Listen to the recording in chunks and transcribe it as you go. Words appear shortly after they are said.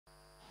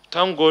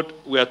thank God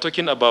we are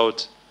talking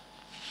about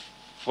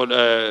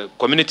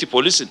community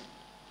policing.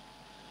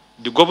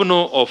 The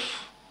governor of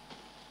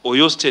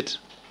Oyo State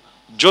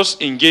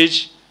just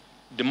engaged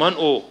the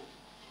man-o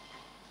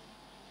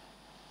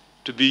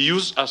to be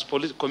used as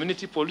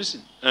community police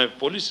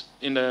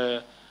in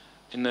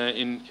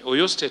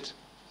Oyo State.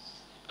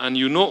 And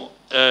you know,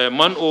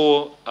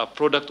 man-o are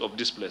product of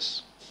this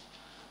place.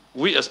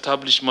 We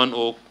establish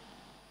man-o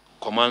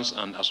commands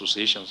and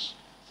associations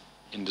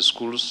in the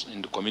schools,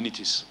 in the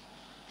communities.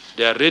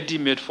 They are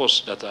ready-made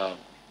force that are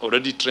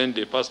already trained,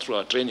 they pass through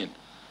our training,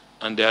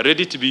 and they are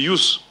ready to be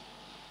used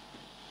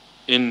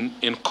in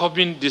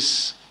coping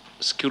these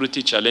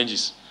security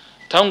challenges.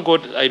 Thank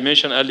God I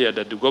mentioned earlier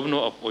that the governor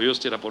of Oyo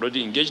State have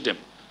already engaged them.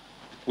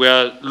 We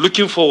are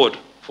looking forward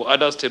for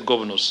other state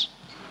governors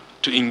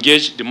to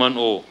engage the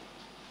man-o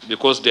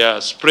because they are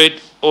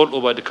spread all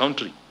over the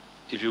country.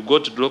 If you go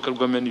to the local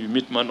government, you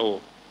meet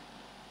man-o.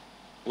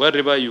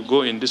 Wherever you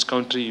go in this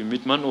country, you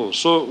meet man-o.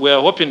 So we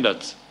are hoping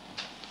that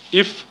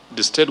if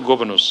the state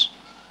governors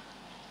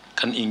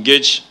can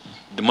engage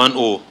the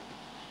man-o,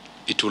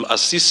 it will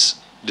assist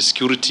the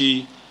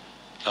security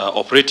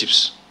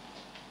operatives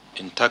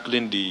in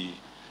tackling the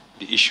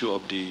issue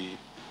of the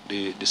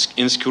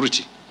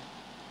insecurity,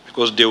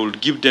 because they will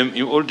give them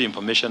all the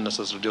information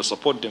necessary. They'll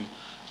support them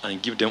and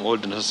give them all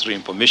the necessary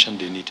information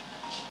they need.